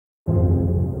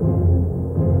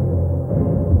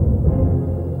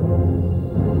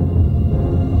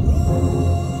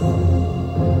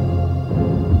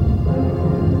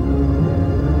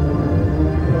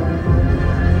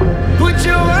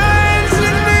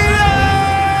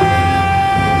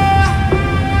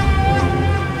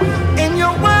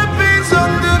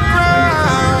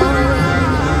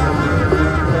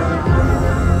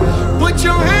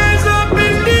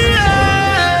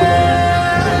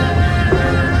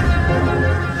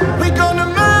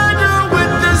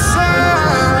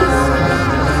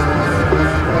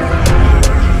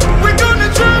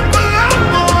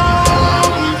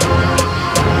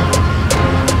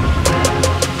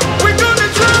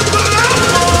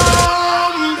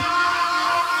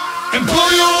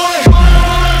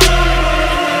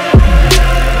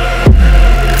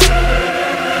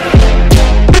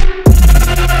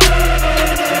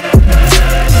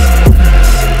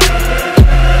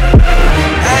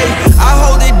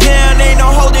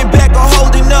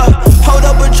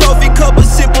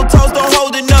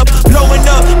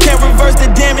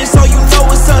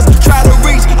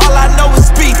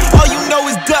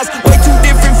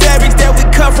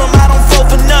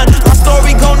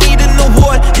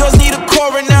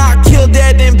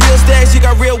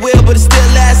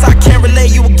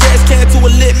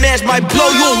Might blow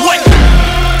you away.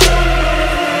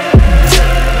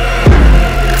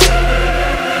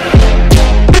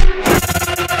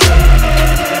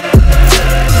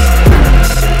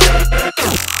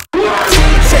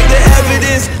 Check the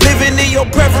evidence, living in your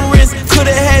preference.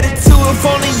 Could've had it too if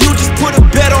only you just put a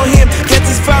bet on him. Guess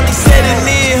it's finally setting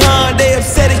in, huh? They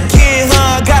upset again,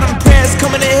 huh? Got them prayers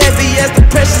coming in heavy as the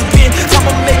pressure's been.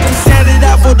 I'ma make them stand it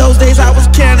out for those days I was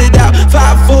counted out.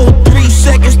 5, 4, 3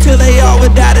 seconds till they all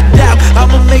without a doubt.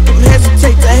 I'ma make them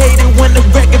hesitate to hate it when the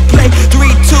record play. 3,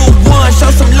 2, 1,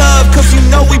 show some love, cause you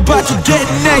know we bout to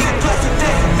detonate.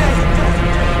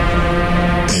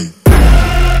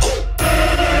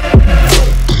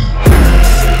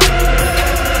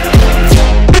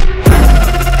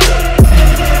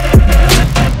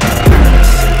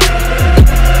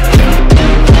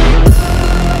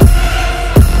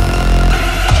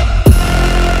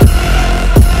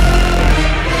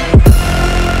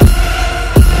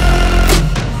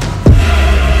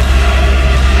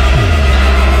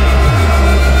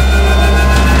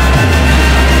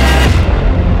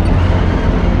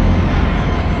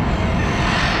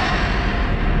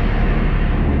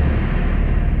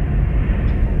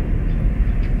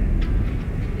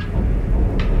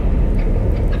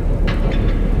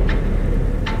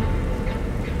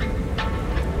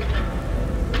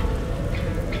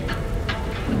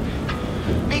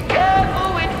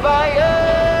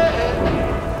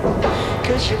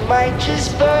 You might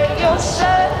just burn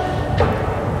yourself.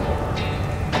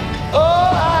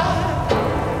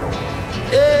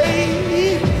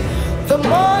 The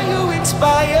more you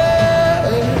inspire,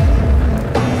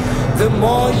 the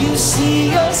more you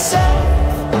see yourself.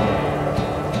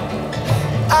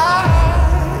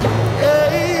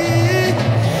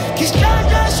 Cause God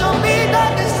just showed me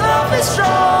that this love is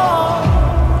strong.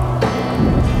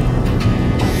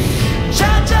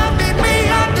 Jah made me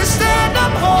understand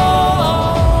I'm home.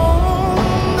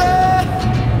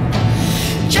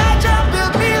 Jah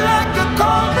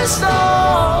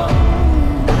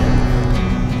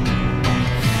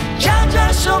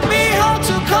show me how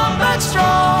to come back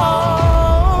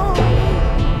strong.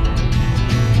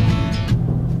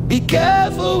 Be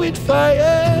careful with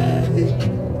fire,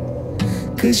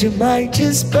 cause you might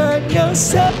just burn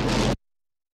yourself.